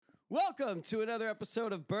Welcome to another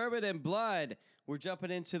episode of Bourbon and Blood. We're jumping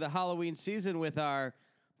into the Halloween season with our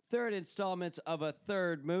third installment of a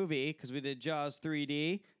third movie because we did Jaws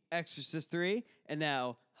 3D, Exorcist 3, and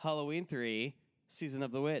now Halloween 3, Season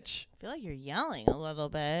of the Witch. I feel like you're yelling a little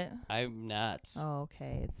bit. I'm not. Oh,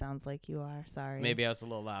 okay. It sounds like you are. Sorry. Maybe I was a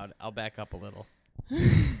little loud. I'll back up a little.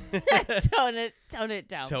 Tone it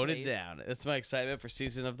down. Tone please. it down. It's my excitement for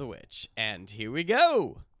Season of the Witch. And here we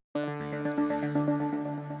go.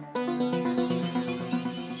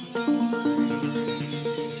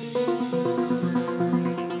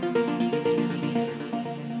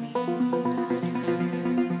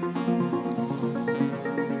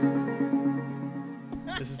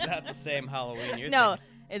 This is not the same Halloween you're No, thinking.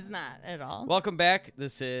 it's not at all. Welcome back.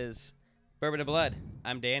 This is Bourbon and Blood.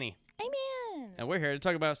 I'm Danny. Amen. And we're here to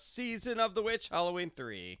talk about Season of the Witch, Halloween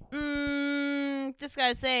 3. Just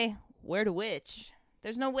gotta say, where to witch?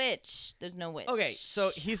 There's no witch. There's no witch. Okay,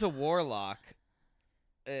 so he's a warlock.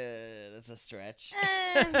 That's a stretch.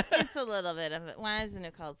 It's a little bit of it. Why isn't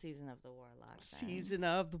it called Season of the Warlock? Then? Season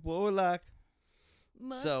of the Warlock.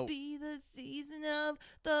 Must So- be the season of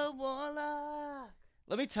the warlock.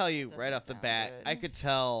 Let me tell you Doesn't right off the sound bat, good. I could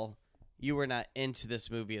tell you were not into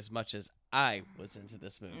this movie as much as I was into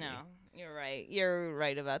this movie. No, you're right. You're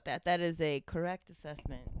right about that. That is a correct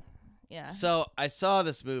assessment. Yeah. So I saw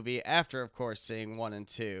this movie after, of course, seeing 1 and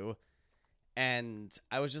 2, and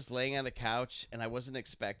I was just laying on the couch, and I wasn't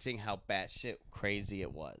expecting how batshit crazy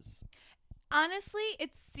it was. Honestly, it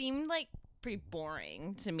seemed like pretty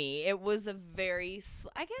boring to me. It was a very,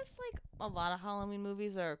 I guess, like a lot of Halloween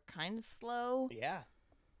movies are kind of slow, Yeah.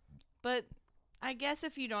 but I guess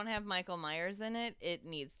if you don't have Michael Myers in it, it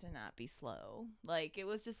needs to not be slow. Like, it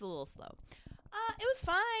was just a little slow. It was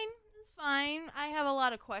fine. It was fine. I have a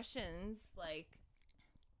lot of questions. Like,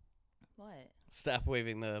 what? Stop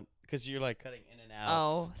waving because you're like cutting in and out.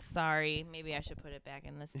 Oh, sorry. Maybe I should put it back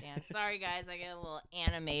in the stand. Sorry, guys. I get a little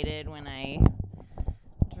animated when I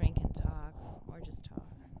drink and talk, or just talk.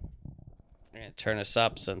 I'm going to turn us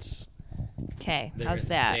up since Okay, they're how's in the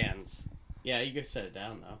that? stands. Yeah, you can set it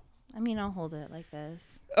down, though. I mean, I'll hold it like this.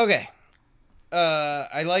 Okay.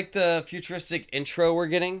 I like the futuristic intro we're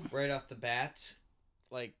getting right off the bat.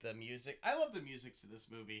 Like the music. I love the music to this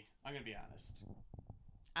movie. I'm going to be honest.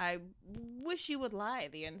 I wish you would lie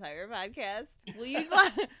the entire podcast. Will you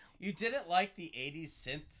lie? You didn't like the 80s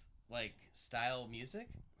synth like style music?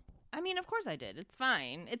 I mean, of course I did. It's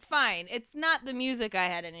fine. It's fine. It's not the music I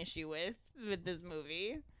had an issue with this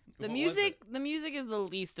movie. The What was music is the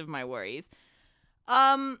least of my worries.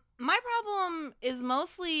 My problem is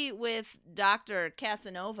mostly with Dr.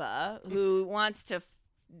 Casanova, who wants to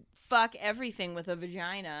fuck everything with a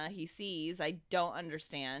vagina he sees. I don't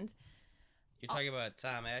understand. You're talking about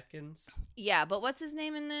Tom Atkins? Yeah, but what's his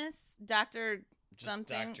name in this? Dr. Just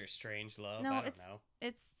something. Dr. Strangelove? No, I don't know.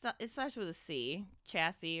 It starts with a C,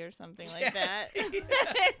 chassis or something like that. Chassis.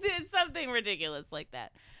 It's something ridiculous like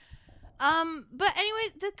that. But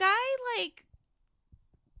anyways, the guy like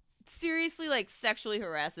seriously like sexually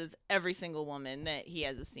harasses every single woman that he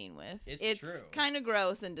has a scene with. It's true. Kind of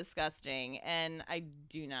gross and disgusting, and I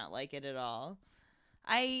do not like it at all.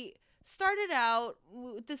 I started out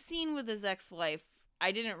with the scene with his ex-wife.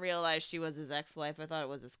 I didn't realize she was his ex-wife. I thought it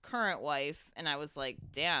was his current wife, and I was like,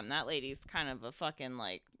 damn, that lady's kind of a fucking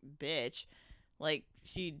like bitch. Like,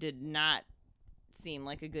 she did not seem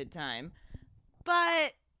like a good time.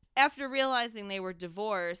 But after realizing they were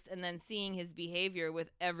divorced and then seeing his behavior with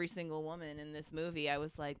every single woman in this movie, I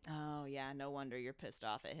was like, oh yeah, no wonder you're pissed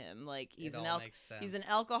off at him. Like, he's he's an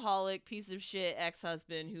alcoholic piece of shit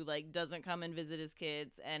ex-husband who like doesn't come and visit his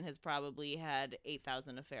kids and has probably had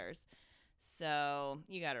 8,000 affairs. So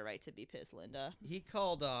you got a right to be pissed, Linda. He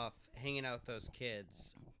called off hanging out with those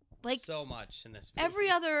kids Like, so much in this movie. every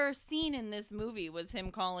other scene in this movie was him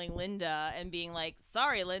calling Linda and being like,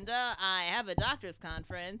 sorry, Linda, I have a doctor's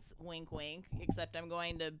conference. Wink, wink. Except I'm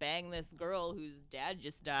going to bang this girl whose dad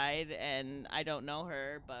just died and I don't know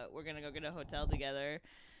her, but we're going to go get a hotel together.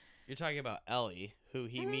 You're talking about Ellie, who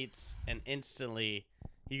he meets, and instantly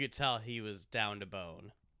you could tell he was down to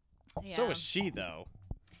bone. So Yeah. was she, though.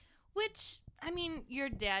 Which, I mean, your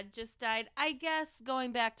dad just died. I guess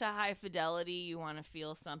going back to High Fidelity, you want to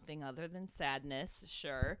feel something other than sadness,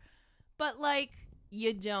 sure. But, like,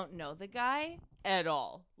 you don't know the guy at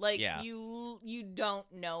all. Like, Yeah. you don't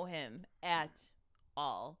know him at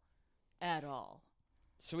all. At all.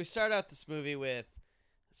 So we start out this movie with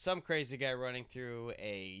some crazy guy running through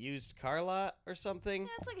a used car lot or something. Yeah,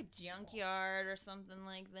 it's like a junkyard or something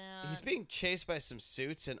like that. He's being chased by some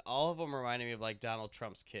suits, and all of them reminded me of like Donald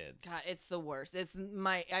Trump's kids. God, it's the worst. I'm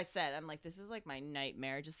like, this is like my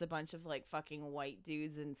nightmare. Just a bunch of like fucking white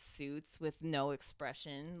dudes in suits with no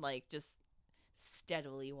expression, like just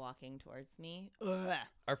steadily walking towards me. Ugh.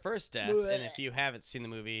 Our first death, and if you haven't seen the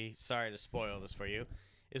movie, sorry to spoil this for you,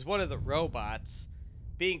 is one of the robots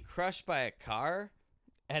being crushed by a car.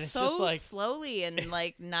 And it's so just like slowly and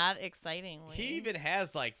like not excitingly. he even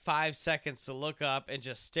has like 5 seconds to look up and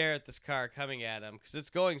just stare at this car coming at him because it's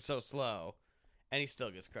going so slow, and he still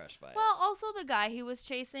gets crushed by it. Well, also the guy he was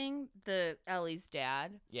chasing, the Ellie's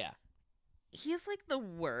dad. Yeah, He's like the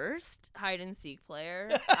worst hide and seek player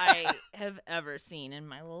I have ever seen in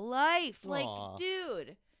my life. Like, Aw.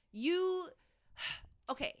 dude,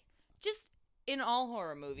 okay, just in all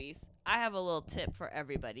horror movies, I have a little tip for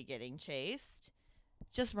everybody getting chased.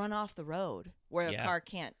 Just run off the road where a Yeah. car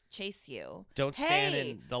can't chase you. don't stand Hey,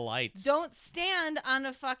 in the lights. Don't stand on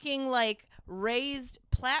a fucking like raised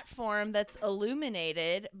platform that's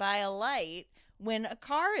illuminated by a light when a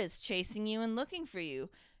car is chasing you and looking for you.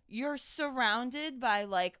 You're surrounded by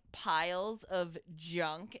like piles of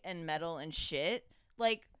junk and metal and shit.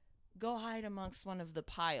 Like, go hide amongst one of the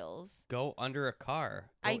piles. go under a car.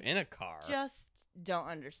 Go in a car. Just don't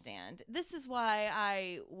understand. This is why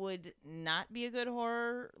I would not be a good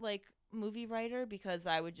horror like movie writer, because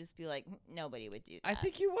I would just be like, nobody would do that. I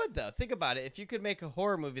think you would though. Think about it. If you could make a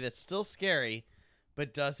horror movie that's still scary,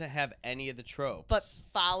 but doesn't have any of the tropes, but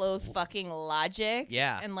follows fucking logic,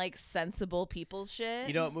 Yeah. and like sensible people shit.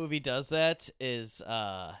 you know what movie does that? Is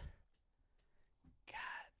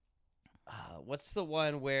what's the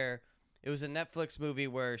one where it was a Netflix movie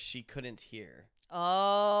where she couldn't hear?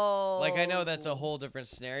 Oh, Like I know that's a whole different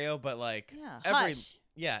scenario, but like yeah. every Hush.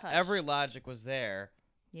 yeah, Hush. every logic was there,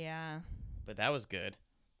 Yeah, but that was good,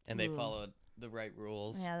 and they Ooh. followed the right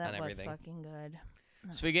rules yeah, that and was everything. fucking good.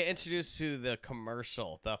 So we get introduced to the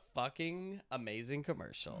commercial, the fucking amazing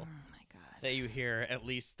commercial Oh my god! that you hear at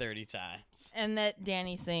least 30 times. And that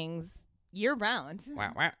Danny sings year round.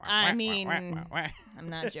 I mean, I'm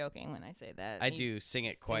not joking when I say that. I He do sing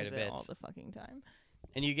it quite a sings it bit. all the fucking time.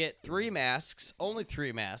 And you get 3 masks, only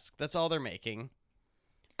 3 masks. That's all they're making.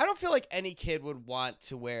 I don't feel like any kid would want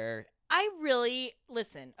to wear. I really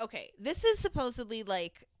listen. Okay, this is supposedly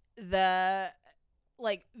like the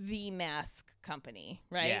mask company,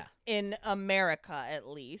 right? Yeah. In America, at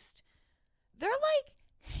least, they're like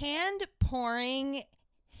hand pouring,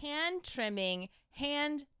 hand trimming,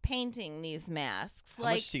 hand painting these masks. How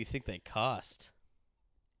like, much do you think they cost?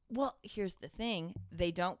 well, here's the thing: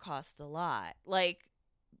 they don't cost a lot. Like,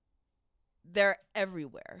 they're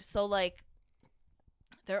everywhere, so like,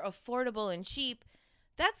 they're affordable and cheap.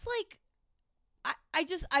 That's like.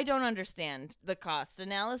 I don't understand the cost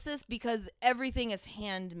analysis because everything is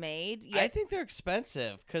handmade. I Yet think they're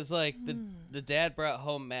expensive because, like, the dad brought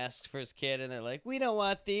home masks for his kid, and they're like, we don't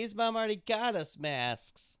want these. Mom already got us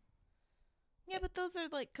masks. yeah, but those are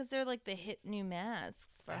like because they're like the hit new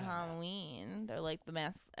masks for I don't know. Halloween. They're like the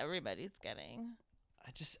masks everybody's getting.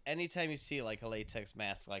 Anytime you see, like, a latex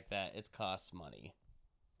mask like that, it costs money.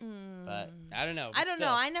 But Mm. I don't know. I but don't still.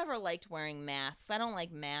 know. I never liked wearing masks. I don't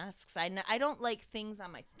like masks. I don't like things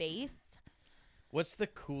on my face. What's the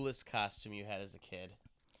coolest costume you had as a kid?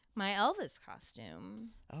 My Elvis costume.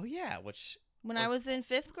 Oh, yeah, which... When I was in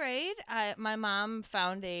 5th grade, my mom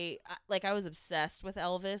found I was obsessed with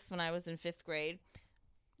Elvis when I was in 5th grade.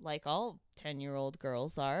 Like all 10-year-old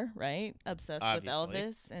girls are, right? Obsessed Obviously.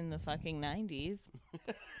 with Elvis in the fucking 90s.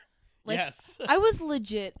 Like, yes. I was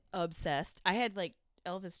legit obsessed. I had like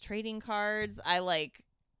Elvis trading cards. Really?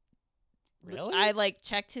 I like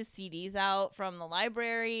checked his CDs out from the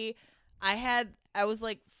library. I was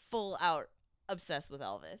like full out obsessed with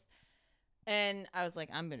Elvis. And I was like,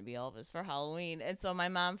 I'm going to be Elvis for Halloween. And so my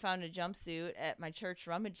mom found a jumpsuit at my church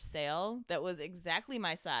rummage sale that was exactly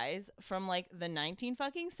my size from like the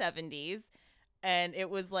 1970s. And it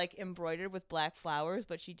was like embroidered with black flowers,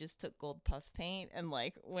 but she just took gold puff paint and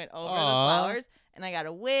like went over the Aw. flowers. And I got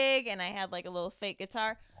a wig and I had like a little fake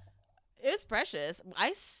guitar. It was precious.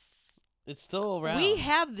 It's still around. We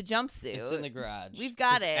have the jumpsuit. It's in the garage. We've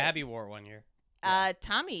got 'Cause it. Abby wore one year.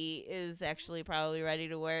 Tommy is actually probably ready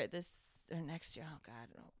to wear it this or next year. Oh God,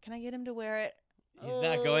 can I get him to wear it? He's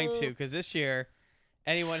not going to Oh. because this year,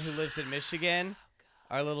 anyone who lives in Michigan,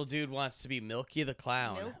 our little dude wants to be Milky the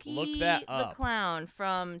Clown. Milky Look that the up. Clown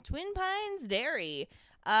from Twin Pines Dairy.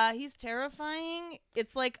 He's terrifying.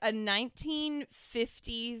 It's like a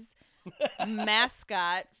 1950s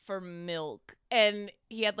mascot for milk, and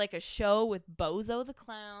he had like a show with Bozo the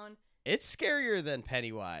Clown. It's scarier than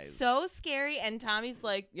Pennywise. So scary. And Tommy's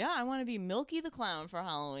like, yeah, I want to be Milky the Clown for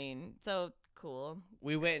Halloween. So cool.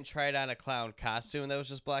 We went and tried on a clown costume that was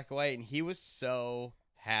just black and white, and he was so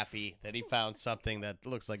happy that he found something that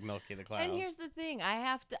looks like Milky the Clown. And here's the thing, I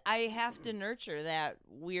have to nurture that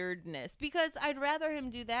weirdness, because I'd rather him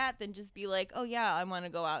do that than just be like, oh yeah, I want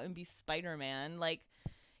to go out and be Spider-Man. Like,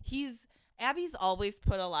 Abby's always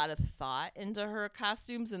put a lot of thought into her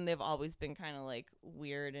costumes, and they've always been kind of like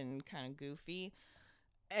weird and kind of goofy.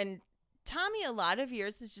 And Tommy, a lot of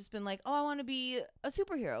years, has just been like, oh, I want to be a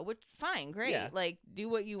superhero, which, fine, great. Yeah. Like, do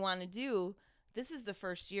what you want to do. This is the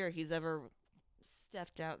first year he's ever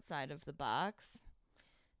stepped outside of the box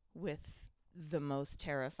with the most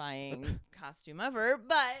terrifying costume ever.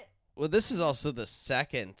 But well, this is also the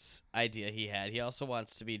second idea he had. He also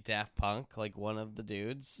wants to be Daft Punk, like one of the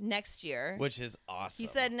dudes. next year, Which is awesome. he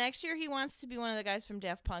said next year he wants to be one of the guys from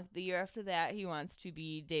Daft Punk. The year after that, he wants to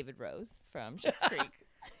be David Rose from Schitt's Creek.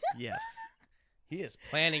 Yes. He is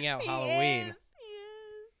planning out He Halloween. is.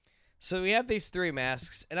 So we have these 3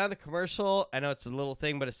 masks, and on the commercial, I know it's a little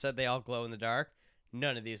thing, but it said they all glow in the dark.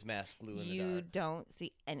 None of these masks glue in the You dark. don't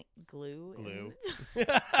see any glue. Glue.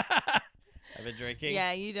 I've been drinking.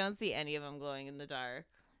 Yeah, you don't see any of them glowing in the dark.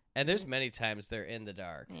 And there's many times they're in the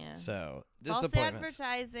dark. Yeah. So, False disappointments.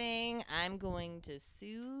 advertising. I'm going to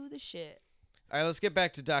sue the shit. All right, let's get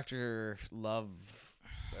back to Dr. Love,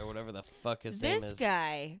 or whatever the fuck his name is.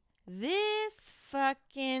 This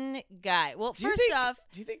fucking guy. Well, Do you first think- off,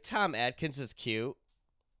 Do you think Tom Atkins is cute?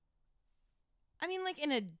 I mean, like,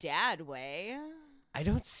 in a dad way. I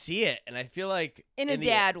don't see it, and I feel like In a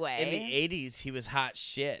dad way. In the 80s, he was hot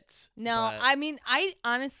shit. No, but- I mean, I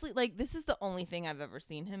honestly, like, this is the only thing I've ever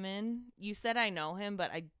seen him in. You said I know him,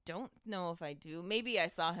 but I don't know if I do. Maybe I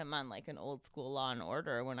saw him on, like, an old school Law and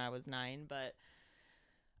Order when I was 9, but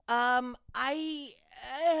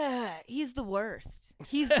he's the worst.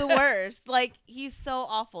 He's the worst. Like, he's so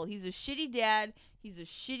awful. He's a shitty dad. He's a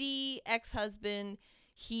shitty ex-husband.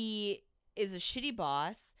 He is a shitty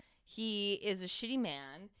boss. He is a shitty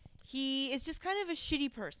man. He is just kind of a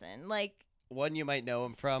shitty person. Like, one you might know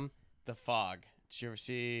him from, The Fog. Did you ever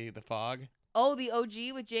see The Fog? oh, the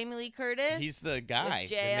OG with Jamie Lee Curtis? He's the guy, with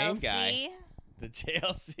the JLC? main guy. The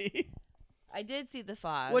JLC. I did see The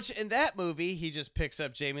Fog. Which, in that movie, he just picks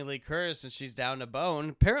up Jamie Lee Curtis and she's down to bone.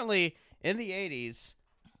 Apparently, in the 80s,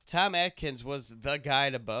 Tom Atkins was the guy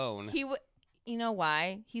to bone. You know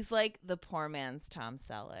why? He's like the poor man's Tom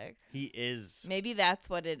Selleck. He is. Maybe that's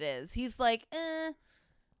what it is. He's like,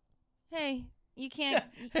 hey, you can't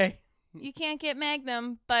Hey. you can't get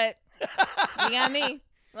Magnum, but you got me.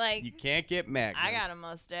 Like, You can't get Magnum. I got a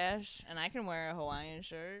mustache and I can wear a Hawaiian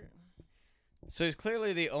shirt. So he's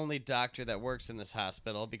clearly the only doctor that works in this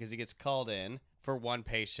hospital because he gets called in for one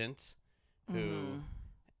patient who... Mhm.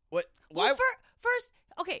 What? Why? Well, first,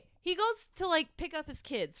 okay, he goes to like pick up his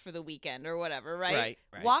kids for the weekend or whatever, right?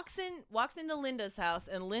 Right. Walks into Linda's house,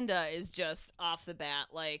 and Linda is just off the bat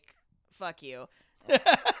like, "Fuck you."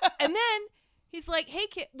 And then he's like, "Hey,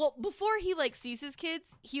 kid." Well, before he like sees his kids,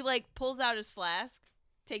 he like pulls out his flask,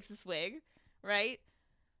 takes a swig, right?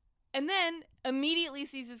 And then immediately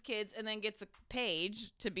sees his kids and then gets a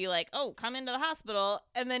page to be like, oh, come into the hospital.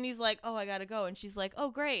 And then he's like, oh, I got to go. And she's like, oh,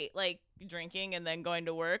 great. Like, drinking and then going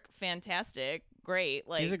to work. Fantastic. Great.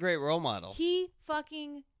 Like, He's a great role model. he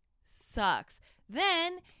fucking sucks.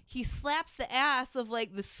 Then he slaps the ass of,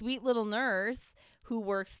 like, the sweet little nurse who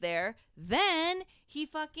works there. Then he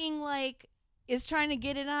fucking, like, is trying to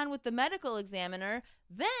get it on with the medical examiner.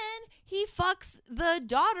 Then he fucks the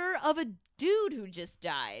daughter of a dude who just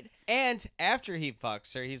died. And after he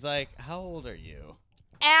fucks her, he's like, how old are you?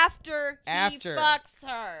 After he After. fucks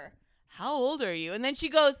her. How old are you? And then she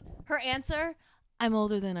goes, her answer, I'm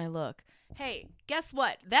older than I look. Hey, guess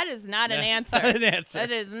what? That is not an That's answer. not an answer.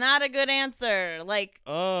 That is not a good answer. Like,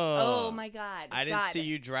 Oh. oh my God. I didn't God. see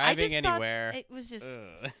you I driving just thought anywhere. it was just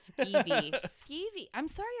Ugh. skeevy. Skeevy. I'm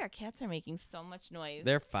sorry our cats are making so much noise.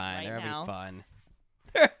 They're fine. right They're having now. fun.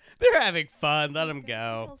 They're having fun. Let them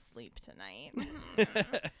go. They'll sleep tonight.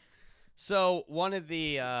 So one of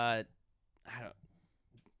the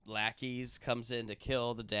lackeys comes in to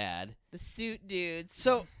kill the dad. The suit dudes.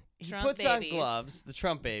 So he Trump puts babies. on gloves, the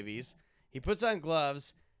Trump babies. He puts on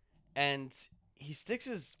gloves, and he sticks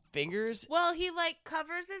his fingers. Well, he like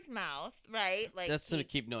covers his mouth, right? Like That's to he-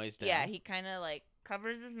 keep noise down. Yeah, he kind of like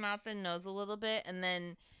covers his mouth and nose a little bit, and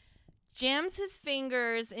then jams his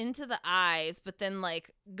fingers into the eyes, but then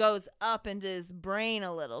like goes up into his brain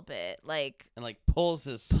a little bit, like and like pulls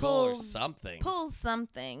his skull or Pulls- something. pulls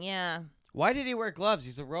something. Yeah. Why did he wear gloves?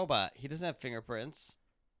 He's a robot. He doesn't have fingerprints.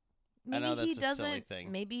 Maybe know he that's a silly doesn't.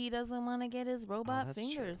 thing. Maybe he doesn't want to get his robot that's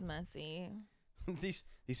fingers true. messy.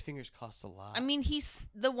 These fingers cost a lot. I mean,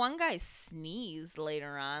 the one guy sneezed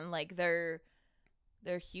later on, like they're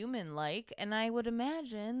human like, and I would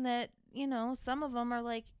imagine that some of them are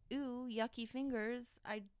like, ooh, yucky fingers.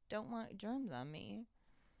 I don't want germs on me.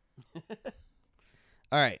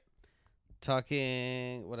 All right.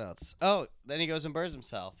 Talking. What else? Oh, then he goes and burns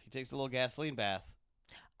himself. He takes a little gasoline bath.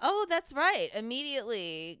 Oh, that's right.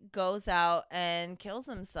 Immediately goes out and kills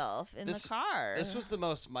himself in the car. This was the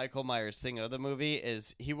most Michael Myers thing of the movie.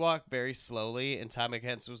 Is he walked very slowly, and Tom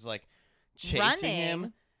Hanks was like chasing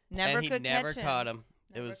him. Never and he could never catch him. caught him.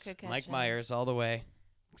 Never It was could catch Mike him. Myers all the way,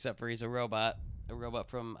 except for he's a robot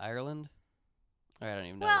from Ireland. Or I don't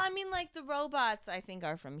even know. Well, I mean, like the robots, I think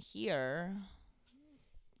are from here,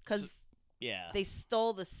 because yeah, they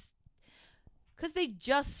stole because they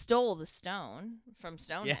just stole the stone from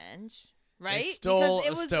Stonehenge, right? They stole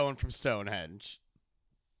Because a stone from Stonehenge.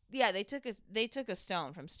 Yeah, they took a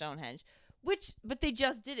stone from Stonehenge. But they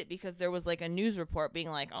just did it because there was like a news report being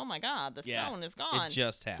like, "Oh my God, the stone is gone." It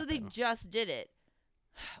just happened. So they just did it.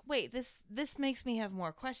 Wait, this makes me have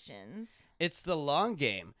more questions. It's the long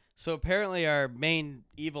game. So apparently our main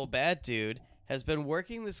evil bad dude has been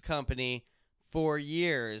working this company for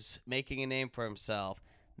years, making a name for himself.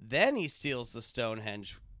 Then he steals the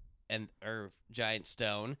Stonehenge or giant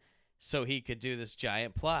stone so he could do this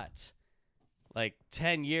giant plot. Like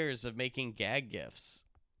 10 years of making gag gifts.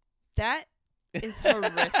 That is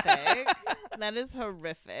horrific. That is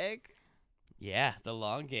horrific. Yeah, the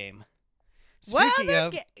long game. What Speaking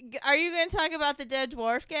other of, are you going to talk about the dead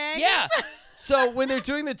dwarf gang? yeah. So when they're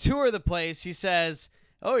doing the tour of the place, he says,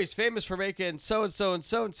 "Oh, he's famous for making so and so and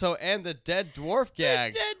so and so and the dead dwarf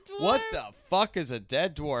gag." dead dwarf. What the fuck is a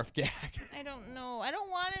dead dwarf gag? I don't know. I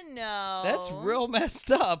don't want to know. That's real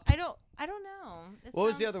messed up. I don't know. What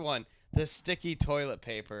was the other one? The sticky toilet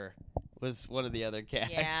paper was one of the other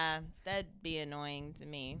gags. Yeah, that'd be annoying to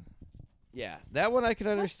me. Yeah, that one I could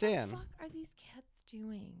understand. What the fuck are these cats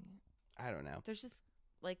doing? I don't know. There's just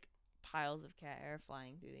like piles of cat hair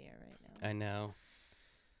flying through the air right now. I know.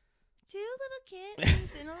 2 little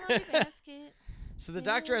kittens in a laundry basket. So the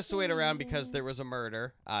doctor has to wait around because there was a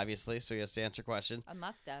murder, obviously, so he has to answer questions. A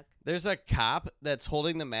muck duck. There's a cop that's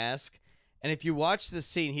holding the mask, and if you watch the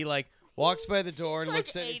scene, he like walks by the door and Like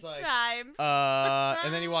looks at it, 8 he's like, times.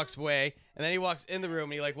 and then he walks away, and then he walks in the room,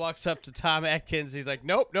 and he like walks up to Tom Atkins, he's like,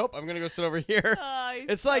 nope, I'm gonna go sit over here. Oh, he's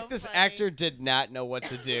It's so like this funny. actor did not know what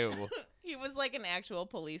to do. He was like an actual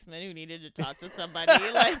policeman who needed to talk to somebody,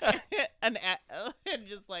 like and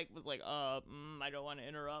just like was like, I don't want to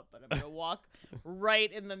interrupt, but I'm gonna walk right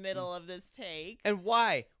in the middle of this take. And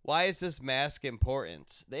why? Why is this mask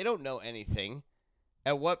important? They don't know anything.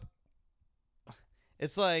 At what?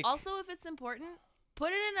 It's like Also, if it's important,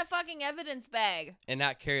 put it in a fucking evidence bag. and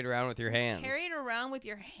not carried around with your hands. Carry it around with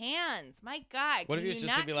your hands. My God. What if can he was you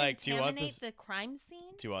just to not be like, "Do you want contaminate this- the crime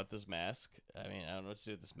scene? Do you want this mask? I mean, I don't know what to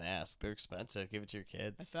do with this mask. They're expensive. Give it to your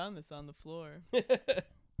kids. found this on the floor.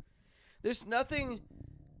 There's nothing.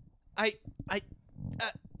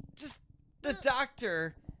 Just the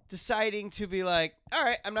doctor deciding to be like, all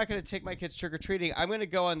right, I'm not going to take my kids trick or treating. I'm going to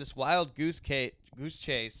go on this wild goose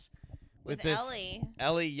chase with this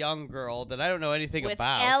Ellie Young girl that I don't know anything With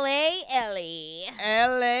about. Ellie.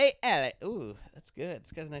 Ellie. Ooh, that's good.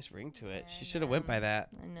 It's got a nice ring to it. She I should have went by know. that.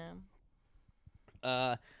 I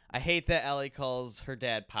know. I hate that Ellie calls her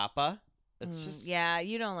dad Papa. It's just Yeah,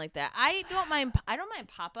 you don't like that. I don't mind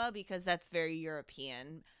Papa because that's very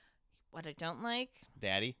European. What I don't like,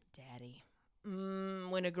 Daddy. Daddy.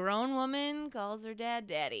 When a grown woman calls her dad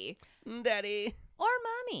Daddy Daddy. or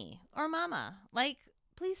Mommy or Mama, like,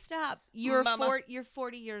 please stop. You're Mama. you're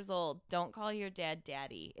 40 years old. Don't call your dad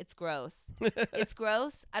Daddy. It's gross. It's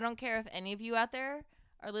gross. I don't care if any of you out there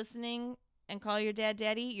are listening and call your dad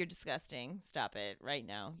Daddy. You're disgusting. Stop it right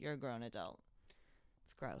now. You're a grown adult.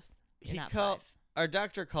 It's gross. You're not 5. Our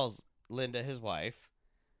doctor calls Linda his wife.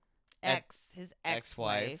 His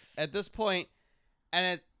ex-wife. At this point,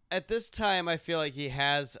 and at this time, I feel like he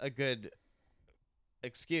has a good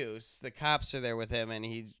excuse. The cops are there with him, and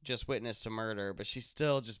he just witnessed a murder, but she's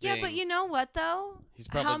still just being... Yeah, but you know what, though? He's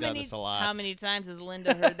probably done this a lot. How many times has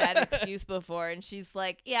Linda heard that excuse before? And she's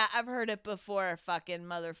like, yeah, I've heard it before, fucking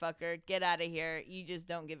motherfucker. Get out of here. You just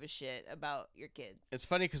don't give a shit about your kids. It's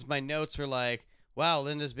funny because my notes were like, wow,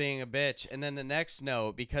 Linda's being a bitch. And then the next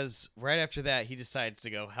note, because right after that, he decides to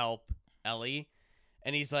go help Ellie.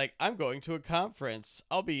 And he's like, I'm going to a conference.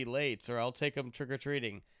 I'll be late, or I'll take him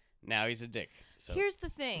trick-or-treating. Now he's a dick. So Here's the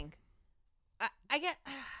thing. I get...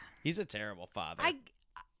 he's a terrible father.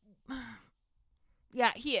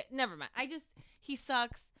 Yeah, never mind. He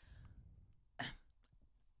sucks.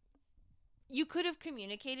 you could have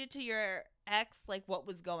communicated to your ex, like, what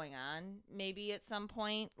was going on, maybe at some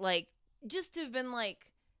point. Like, just to have been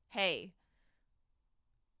like, hey,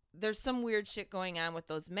 there's some weird shit going on with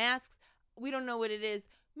those masks. We don't know what it is.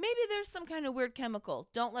 Maybe there's some kind of weird chemical.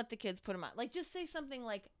 Don't let the kids put them on. Like, just say something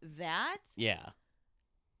like that. Yeah.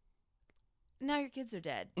 Now your kids are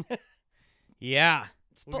dead. Yeah.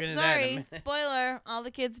 We'll get into that in a Sorry, minute. spoiler. All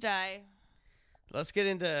the kids die. Let's get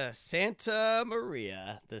into Santa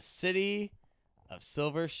Maria, the city of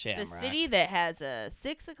Silver Shamrock. The city that has a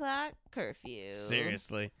 6 o'clock curfew.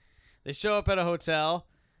 Seriously. They show up at a hotel.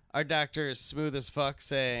 Our doctor is smooth as fuck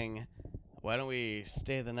saying, why don't we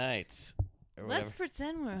stay the night? Or Let's whatever,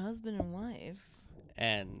 pretend we're husband and wife.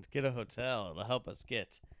 and get a hotel. It'll help us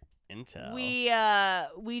get intel.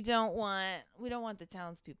 We don't want the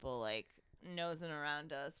townspeople like nosing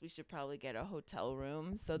around us. We should probably get a hotel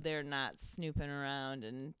room so they're not snooping around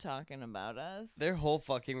and talking about us. Their whole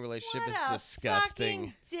fucking relationship What is a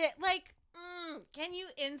disgusting. fucking can you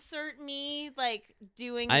insert me like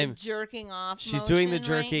doing I'm- the jerking off? She's doing the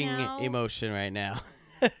motion right jerking now? emotion right now.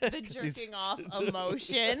 The 'Cause he's- jerking off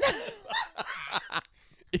emotion.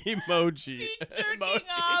 Emoji. The jerking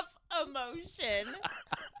Emoji. off emotion.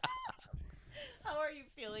 How are you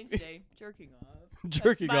feeling today? Jerking off.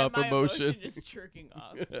 Jerking off my emotion. is jerking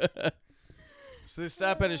off. So they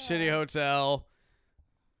stop at a shitty hotel.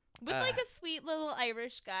 With like a sweet little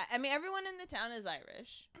Irish guy. I mean, everyone in the town is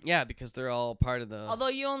Irish. Yeah, because they're all part of the. Although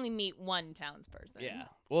you only meet one townsperson. Yeah.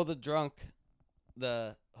 Well, the drunk,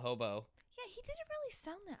 the hobo. Yeah, he didn't really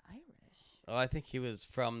sound that Irish. Oh, I think he was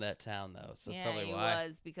from that town though, so that's Yeah, probably he why.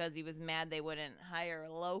 was because he was mad they wouldn't hire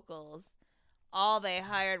locals. All they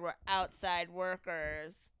hired were outside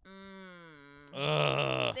workers.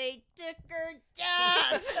 Ugh. They took her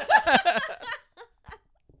jobs.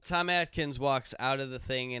 Tom Atkins walks out of the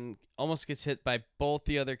thing and almost gets hit by both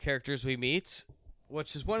the other characters we meet,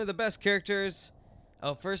 which is one of the best characters.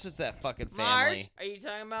 Oh, first it's that fucking family. Marge? Are you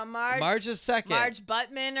talking about Marge? Marge is second. Marge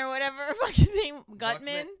Buttman or whatever her fucking name.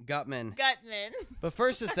 Gutman? Gutman. Gutman. But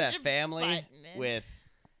first it's that Marge family Buttman. with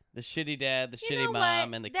the shitty dad, the You shitty know mom,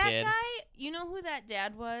 what? and the that kid. guy, you know who that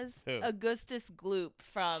dad was? Who? Augustus Gloop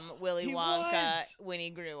from Willy He Wonka was. when he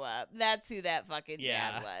grew up. That's who that fucking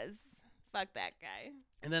Yeah. dad was. Fuck that guy.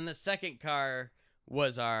 And then the second car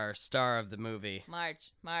was our star of the movie.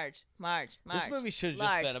 Marge. This movie should have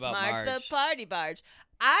just been about Marge. the party barge.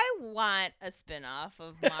 I want a spinoff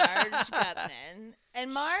of Marge Gutman.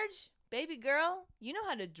 And Marge, baby girl, you know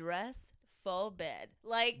how to dress full bed.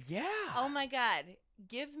 Like, Yeah. oh my God.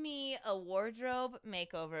 Give me a wardrobe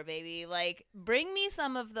makeover, baby. Like, bring me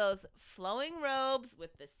some of those flowing robes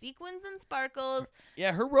with the sequins and sparkles.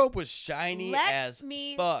 Yeah, her robe was shiny Let as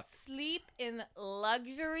me fuck. sleep in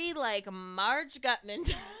luxury like Marge Gutman.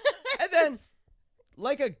 And then,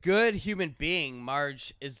 like a good human being,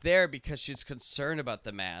 Marge is there because she's concerned about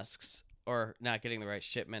the masks or not getting the right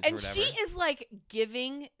shipment or And whatever. she is like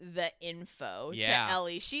giving the info Yeah. to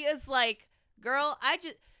Ellie. She is like, girl,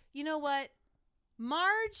 you know what?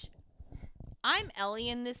 Marge, I'm Ellie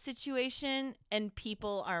in this situation and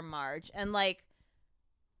people are Marge. And like,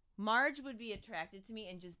 Marge would be attracted to me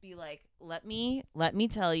and just be like, let me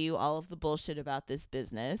tell you all of the bullshit about this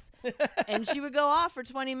business. And she would go off for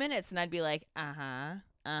 20 minutes and I'd be like,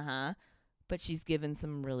 uh-huh. But she's given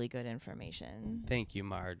some really good information. Thank you,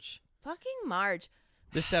 Marge. Fucking Marge.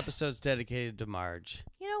 This episode's dedicated to Marge.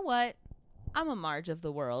 You know what? I'm a Marge of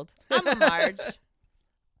the world. I'm a Marge.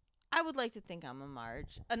 I would like to think I'm a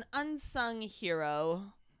Marge. An unsung hero.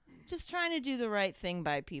 Just trying to do the right thing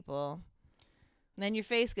by people. And then your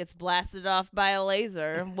face gets blasted off by a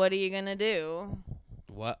laser. What are you going to do?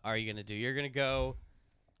 What are you going to do? You're going to go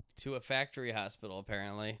to a factory hospital,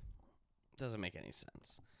 apparently. Doesn't make any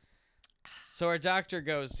sense. So our doctor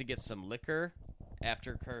goes to get some liquor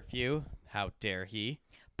after curfew. How dare he?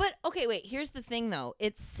 But, okay, wait. Here's the thing, though.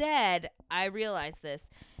 It said, I realized this.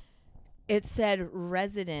 It said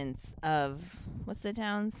residents of, what's the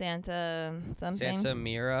town? Santa something? Santa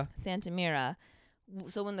Mira. Santa Mira.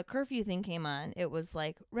 So when the curfew thing came on, it was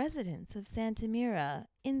like residents of Santa Mira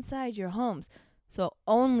inside your homes. So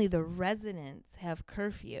only the residents have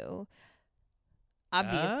curfew.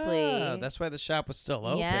 Obviously. Ah, that's why the shop was still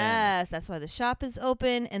open. Yes, that's why the shop is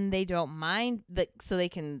open and they don't mind so they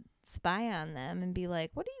can spy on them and be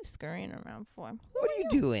like, "What are you scurrying around for? What are you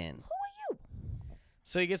doing?" Who are you?"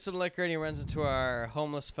 So he gets some liquor and he runs into our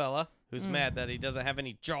homeless fella who's mad that he doesn't have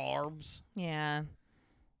any jarbs. Yeah.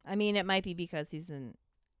 I mean, it might be because he's an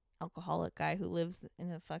alcoholic guy who lives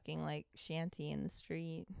in a fucking like shanty in the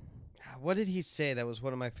street. What did he say? That was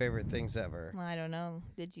one of my favorite things ever. Well, I don't know.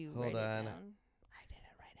 Did you Hold write on. it down? I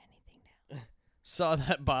didn't write anything down. saw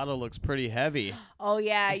that bottle looks pretty heavy. Oh,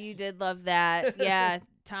 yeah, you did love that. Yeah,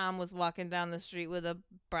 Tom was walking down the street with a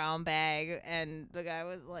brown bag, and the guy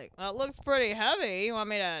was like, well, it looks pretty heavy. You want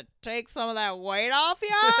me to take some of that weight off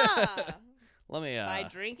ya? Let me, By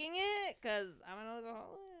drinking it? Because I'm an alcoholic.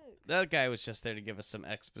 That guy was just there to give us some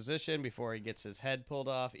exposition before he gets his head pulled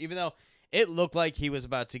off, even though it looked like he was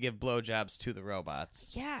about to give blowjobs to the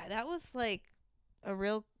robots. Yeah, that was like a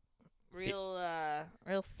real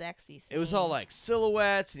sexy scene. It was all like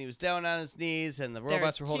silhouettes, and he was down on his knees, and the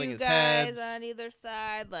robots were holding his heads. There's 2 guys on either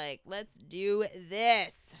side, like, let's do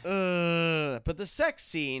this. But the sex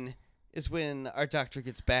scene is when our doctor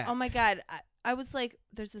gets back. Oh my God. I was like,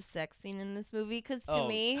 there's a sex scene in this movie, because to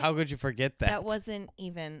me, how could you forget that? that wasn't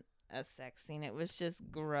even a sex scene. It was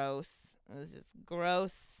just gross. It was just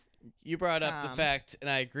gross. You brought up the Tom. fact,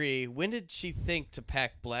 and I agree. When did she think to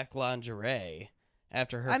pack black lingerie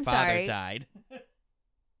after her I'm father sorry. died?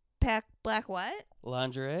 Pack black what?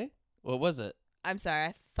 Lingerie? What was it? I'm sorry.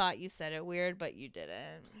 I thought you said it weird, but you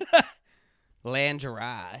didn't.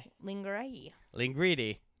 Lingerie. Lingerie.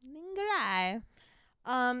 Lingridi. Lingerie.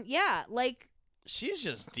 Yeah, like. She's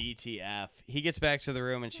just DTF. He gets back to the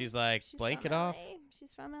room, and she's like, blank it off.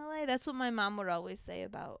 She's from LA. That's what my mom would always say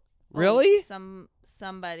about Really?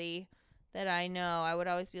 Somebody that I know. I would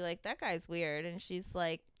always be like, that guy's weird, and she's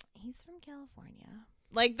like, he's from California.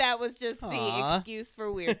 Like, that was just the excuse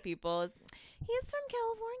for weird people. He's from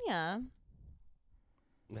California.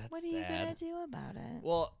 That's What are you gonna do about it?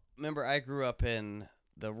 Well, remember, I grew up in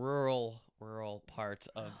the rural part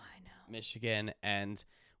of I know. Michigan, and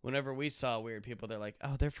whenever we saw weird people, they're like,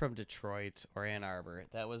 "Oh, they're from Detroit or Ann Arbor."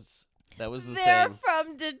 That was the They're thing.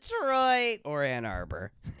 from Detroit. Or Ann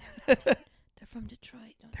Arbor. They're from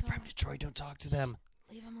Detroit. They're from Detroit. Don't talk to them.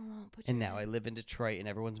 Leave them alone. And now I live in Detroit, and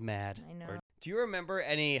everyone's mad. I know. Do you remember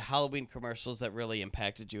any Halloween commercials that really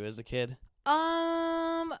impacted you as a kid?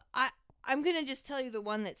 I'm gonna just tell you the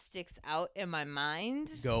one that sticks out in my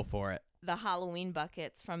mind. Go for it. The Halloween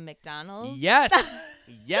buckets from McDonald's. Yes,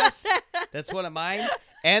 yes, that's one of mine.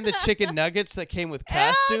 And the chicken nuggets that came with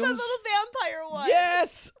costumes. And the little vampire one.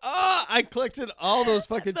 Yes! Oh, I collected all those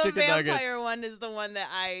fucking chicken nuggets. The vampire one is the one that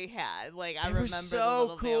I had. Like, I remember so the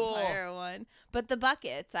little cool. vampire one. But the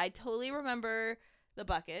buckets, I totally remember the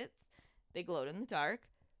buckets. They glowed in the dark.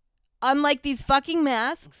 Unlike these fucking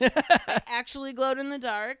masks, they actually glowed in the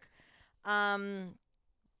dark.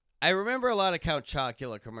 I remember a lot of Count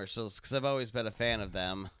Chocula commercials because I've always been a fan of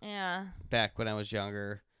them. Yeah. Back when I was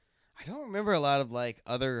younger. I don't remember a lot of like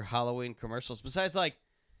other Halloween commercials besides like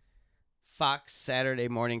Fox Saturday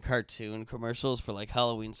morning cartoon commercials for like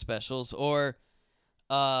Halloween specials or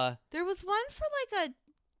there was one for like a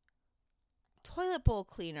toilet bowl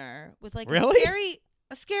cleaner with like Really?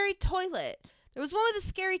 a scary toilet. There was one with a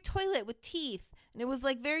scary toilet with teeth. And it was,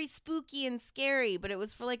 like, very spooky and scary, but it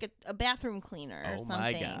was for, like, a bathroom cleaner or something. Oh,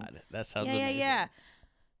 my God. That sounds amazing. Yeah.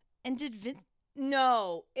 And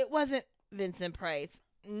No, it wasn't Vincent Price.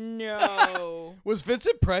 No. Was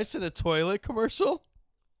Vincent Price in a toilet commercial?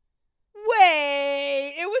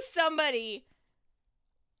 Wait. It was somebody.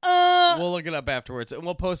 We'll look it up afterwards, and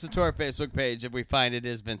we'll post it to our Facebook page if we find it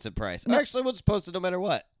is Vincent Price. No. Actually, we'll just post it no matter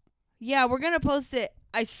what. Yeah, we're going to post it.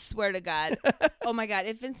 I swear to God. Oh, my God.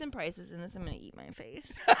 If Vincent Price is in this, I'm going to eat my face.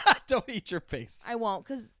 Don't eat your face. I won't,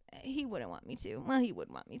 because he wouldn't want me to. Well, he would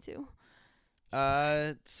want me to.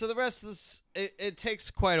 So the rest of this, it takes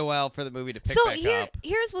quite a while for the movie to pick back up.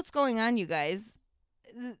 Here's what's going on, you guys.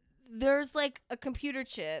 There's, like, a computer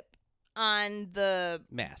chip on the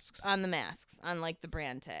masks. On like the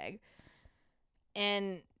brand tag.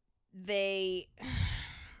 And they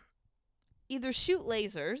either shoot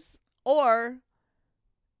lasers or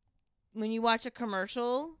when you watch a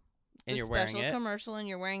commercial, and you're special wearing it. commercial and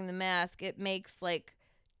you're wearing the mask, it makes like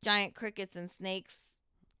giant crickets and snakes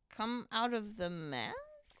come out of the mask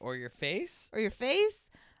Or your face.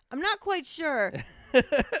 I'm not quite sure.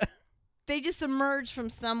 They just emerge from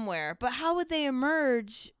somewhere, but how would they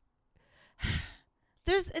emerge?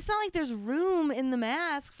 It's not like there's room in the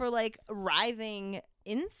mask for like writhing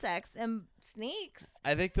insects and snakes.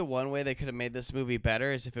 I think the one way they could have made this movie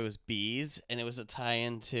better is if it was bees and it was a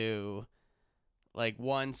tie-in to like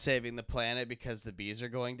one saving the planet because the bees are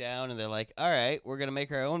going down and they're like, all right, we're going to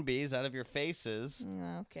make our own bees out of your faces.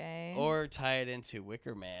 Okay. Or tie it into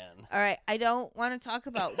Wicker Man. All right. I don't want to talk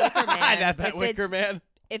about Wicker Man. Not that Wicker Man.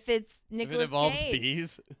 If it's Nicolas If it involves Cage,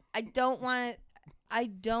 bees. I don't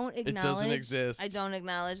acknowledge. It doesn't exist. I don't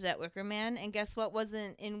acknowledge that Wicker Man. And guess what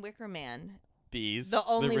wasn't in Wicker Man? Bees. The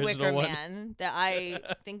only Wicker one. Man that I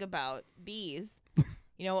think about. Bees.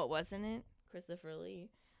 You know what wasn't it? Christopher Lee.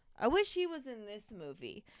 I wish he was in this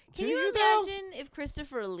movie. Can Do you you, though? imagine if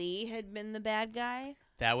Christopher Lee had been the bad guy?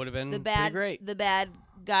 That would have been The pretty bad, great. the bad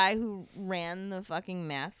guy who ran the fucking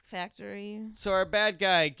mask factory. So our bad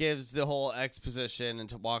guy gives the whole exposition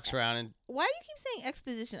and walks around and Why do you keep saying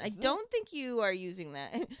exposition? I don't think you are using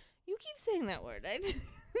that. You keep saying that word. I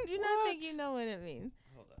do not think you know what it means.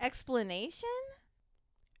 hold on. Explanation?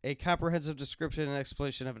 A comprehensive description and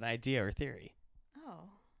explanation of an idea or theory. Oh.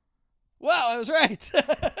 Wow, I was right.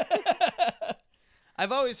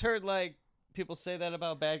 I've always heard like people say that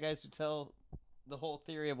about bad guys who tell the whole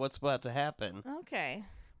theory of what's about to happen. Okay.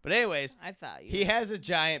 But anyways, I thought you. he has a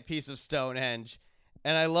giant piece of Stonehenge,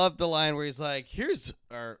 and I love the line where he's like,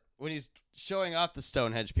 when he's showing off the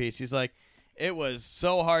Stonehenge piece, he's like, it was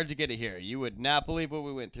so hard to get it here. You would not believe what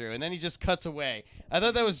we went through. And then he just cuts away. I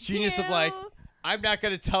thought that was genius of like, Ew. I'm not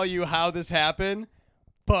going to tell you how this happened,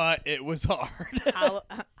 but it was hard.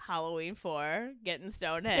 Halloween 4, getting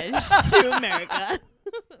Stonehenge to America.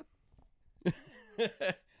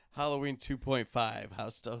 Halloween 2.5, how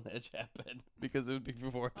Stonehenge happened, because it would be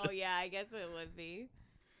before Oh this. yeah, I guess it would be.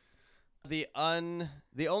 The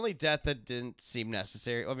only death that didn't seem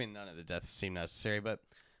necessary, I mean, none of the deaths seem necessary, but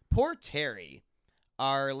poor Terry,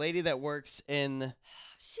 our lady that works in...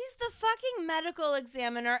 She's the fucking medical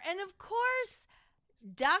examiner, and of course,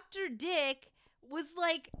 Dr. Dick was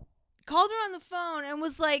like, called her on the phone and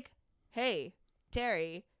was like, hey,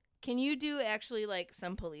 Terry, can you do actually like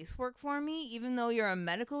some police work for me, even though you're a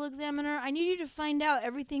medical examiner? I need you to find out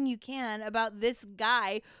everything you can about this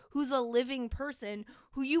guy who's a living person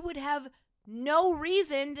who you would have no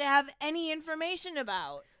reason to have any information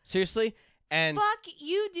about. Seriously? And Fuck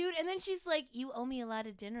you, dude. And then she's like, you owe me a lot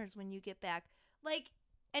of dinners when you get back. Like,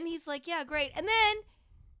 and he's like, yeah, great. And then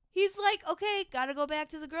he's like, okay, gotta go back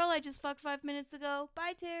to the girl I just fucked 5 minutes ago.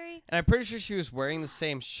 Bye, Terry. I'm pretty sure she was wearing the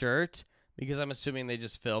same shirt, because I'm assuming they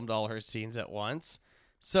just filmed all her scenes at once.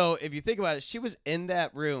 So if you think about it, she was in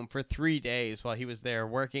that room for 3 days while he was there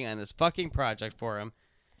working on this fucking project for him.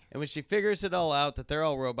 And when she figures it all out that they're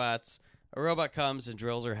all robots, a robot comes and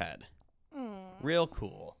drills her head. Real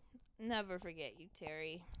cool. Never forget you,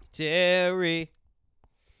 Terry. Terry.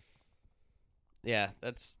 Yeah,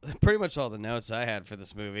 that's pretty much all the notes I had for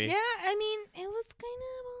this movie. Yeah, I mean, it was kind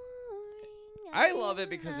of boring. I love it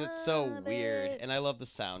because it's so love weird, it. and I love the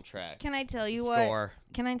soundtrack. Can I tell you Score.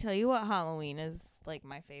 Can I tell you what Halloween is like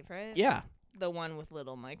my favorite? Yeah. The one with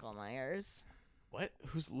little Michael Myers. What?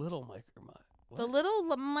 Who's little Mike? The little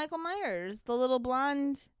Michael Myers, the little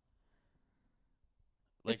blonde.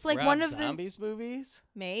 Like it's like Rob one of Zombies movies?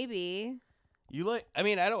 Maybe. You like? I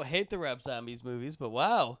mean, I don't hate the Rob Zombies movies, but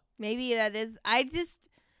wow. Maybe that is. I just.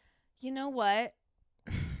 You know what?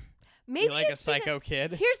 Maybe You like a it's because- psycho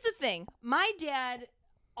kid? Here's the thing. My dad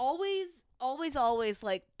always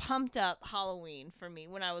like pumped up Halloween for me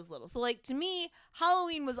when I was little. So like to me,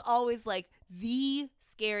 Halloween was always like the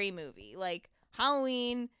scary movie. Like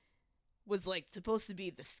Halloween was like supposed to be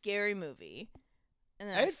the scary movie. And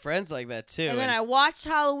then I had friends like that too. and then I watched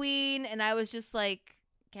Halloween and I was just like,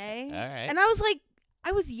 okay. All right. And I was like,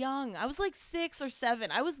 I was young. I was like 6 or 7.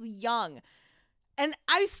 I was young. And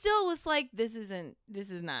I still was like, this is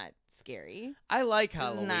not scary. I like is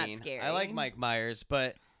not Halloween. scary. I like Mike Myers,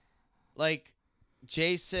 but like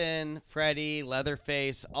Jason, Freddy,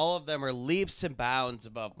 Leatherface, all of them are leaps and bounds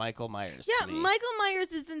above Michael Myers. Yeah, to me. Michael Myers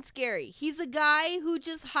isn't scary. He's a guy who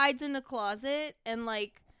just hides in a closet and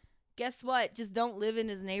like, guess what? Just don't live in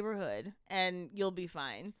his neighborhood and you'll be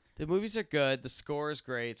fine. The movies are good. The score is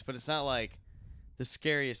great, but it's not like the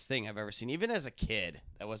scariest thing I've ever seen. Even as a kid,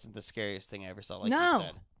 that wasn't the scariest thing I ever saw. Like No. you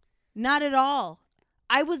said. Not at all.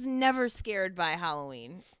 I was never scared by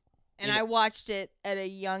Halloween. And You know- I watched it at a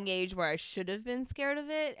young age where I should have been scared of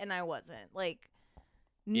it, and I wasn't. Like,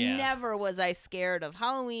 Yeah. never was I scared of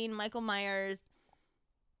Halloween, Michael Myers.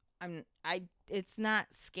 It's not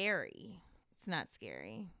scary. It's not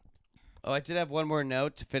scary. Oh, I did have one more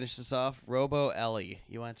note to finish this off. Robo Ellie.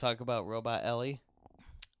 You want to talk about Robot Ellie?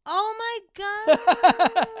 Oh my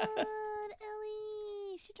god,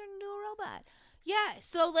 Ellie! She turned into a robot. Yeah,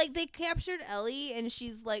 so like they captured Ellie and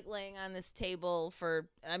she's like laying on this table for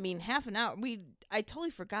half an hour. I totally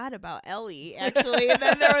forgot about Ellie actually. And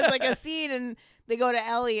then there was like a scene and they go to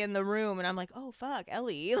Ellie in the room and I'm like, "Oh fuck,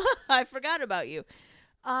 Ellie. I forgot about you."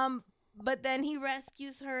 But then he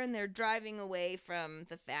rescues her and they're driving away from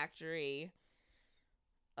the factory.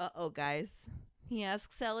 Uh-oh, guys. He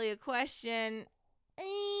asks Ellie a question.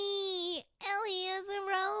 Ellie is a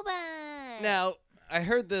robot. Now, I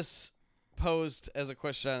heard this posed as a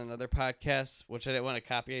question on another podcast, which I didn't want to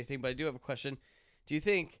copy anything, but I do have a question. Do you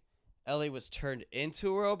think Ellie was turned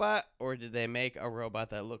into a robot, or did they make a robot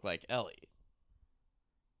that looked like Ellie?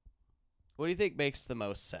 What do you think makes the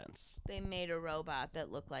most sense? They made a robot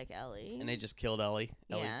that looked like Ellie. And they just killed Ellie.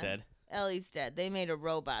 Ellie's Yeah. dead. Ellie's dead. They made a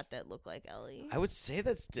robot that looked like Ellie. I would say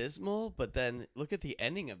that's dismal, but then look at the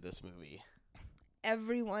ending of this movie.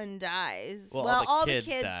 Everyone dies. Well, all the the kids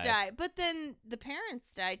kids die. die. But then the parents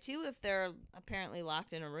die too if they're apparently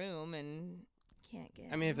locked in a room and can't get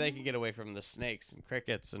I mean, if they out. could get away from the snakes and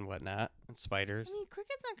crickets and whatnot and spiders. I mean,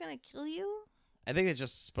 crickets aren't going to kill you. I think it's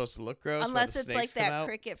just supposed to look gross. Unless while it's the like snakes come that out.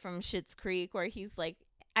 cricket from Schitt's Creek where he's like,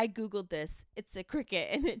 I Googled this. It's a cricket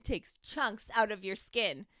and it takes chunks out of your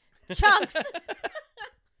skin. Chunks!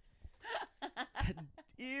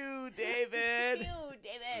 You, David. Ew,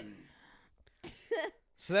 David.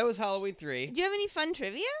 So that was Halloween 3. Do you have any fun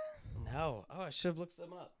trivia? No. Oh, I should have looked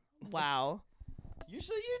some up. Wow.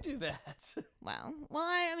 Usually you do that. Wow. Well,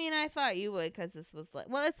 I mean, I thought you would because this was like,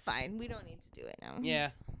 well, it's fine. We don't need to do it now. Yeah.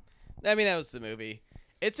 I mean, that was the movie.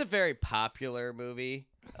 It's a very popular movie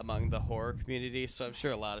among the horror community, so I'm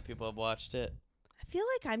sure a lot of people have watched it. I feel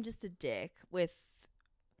like I'm just a dick with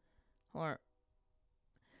horror.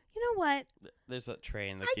 You know what? There's a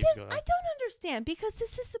train that I keeps going don't on. understand because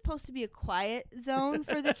this is supposed to be a quiet zone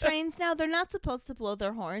for the trains now. They're not supposed to blow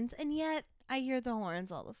their horns, and yet I hear the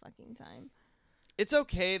horns all the fucking time. It's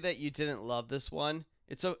okay that you didn't love this one.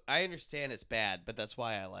 I understand it's bad, but that's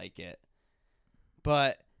why I like it.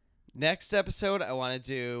 But next episode, I want to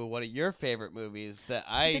do one of your favorite movies that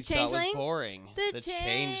I The thought was Changeling? boring. The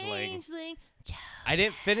Changeling. I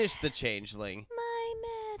didn't finish The Changeling. My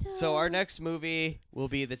metal. So our next movie will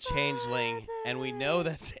be The Changeling, and we know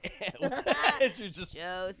that's it. You're just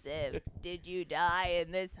Joseph, did you die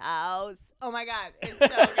in this house? Oh my God, it's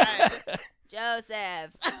so good.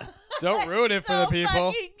 Joseph. Don't ruin it for the So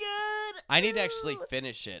people. fucking good. I need to actually Ooh.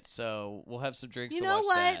 finish it, so we'll have some drinks You to know watch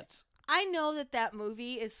what? that. I know that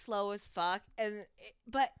movie is slow as fuck,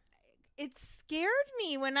 but it scared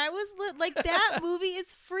me when I was like that movie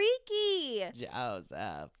is freaky.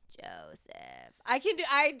 Joseph. I can do.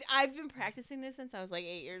 I've been practicing this since I was like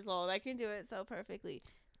 8 years old. I can do it so perfectly.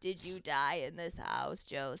 Did you die in this house,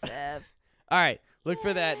 Joseph? All right, look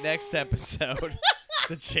for that next episode.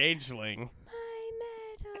 The Changeling.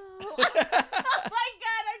 My metal. Oh my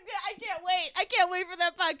God, I can't wait. I can't wait for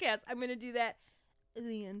that podcast. I'm gonna do that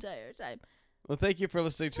the entire time. Well, thank you for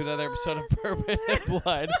listening to another episode of Bourbon and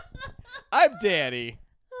Blood. I'm Danny,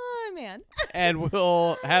 Oh man. and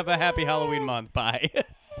we'll have a happy Halloween month. Bye.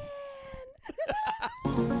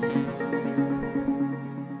 Man.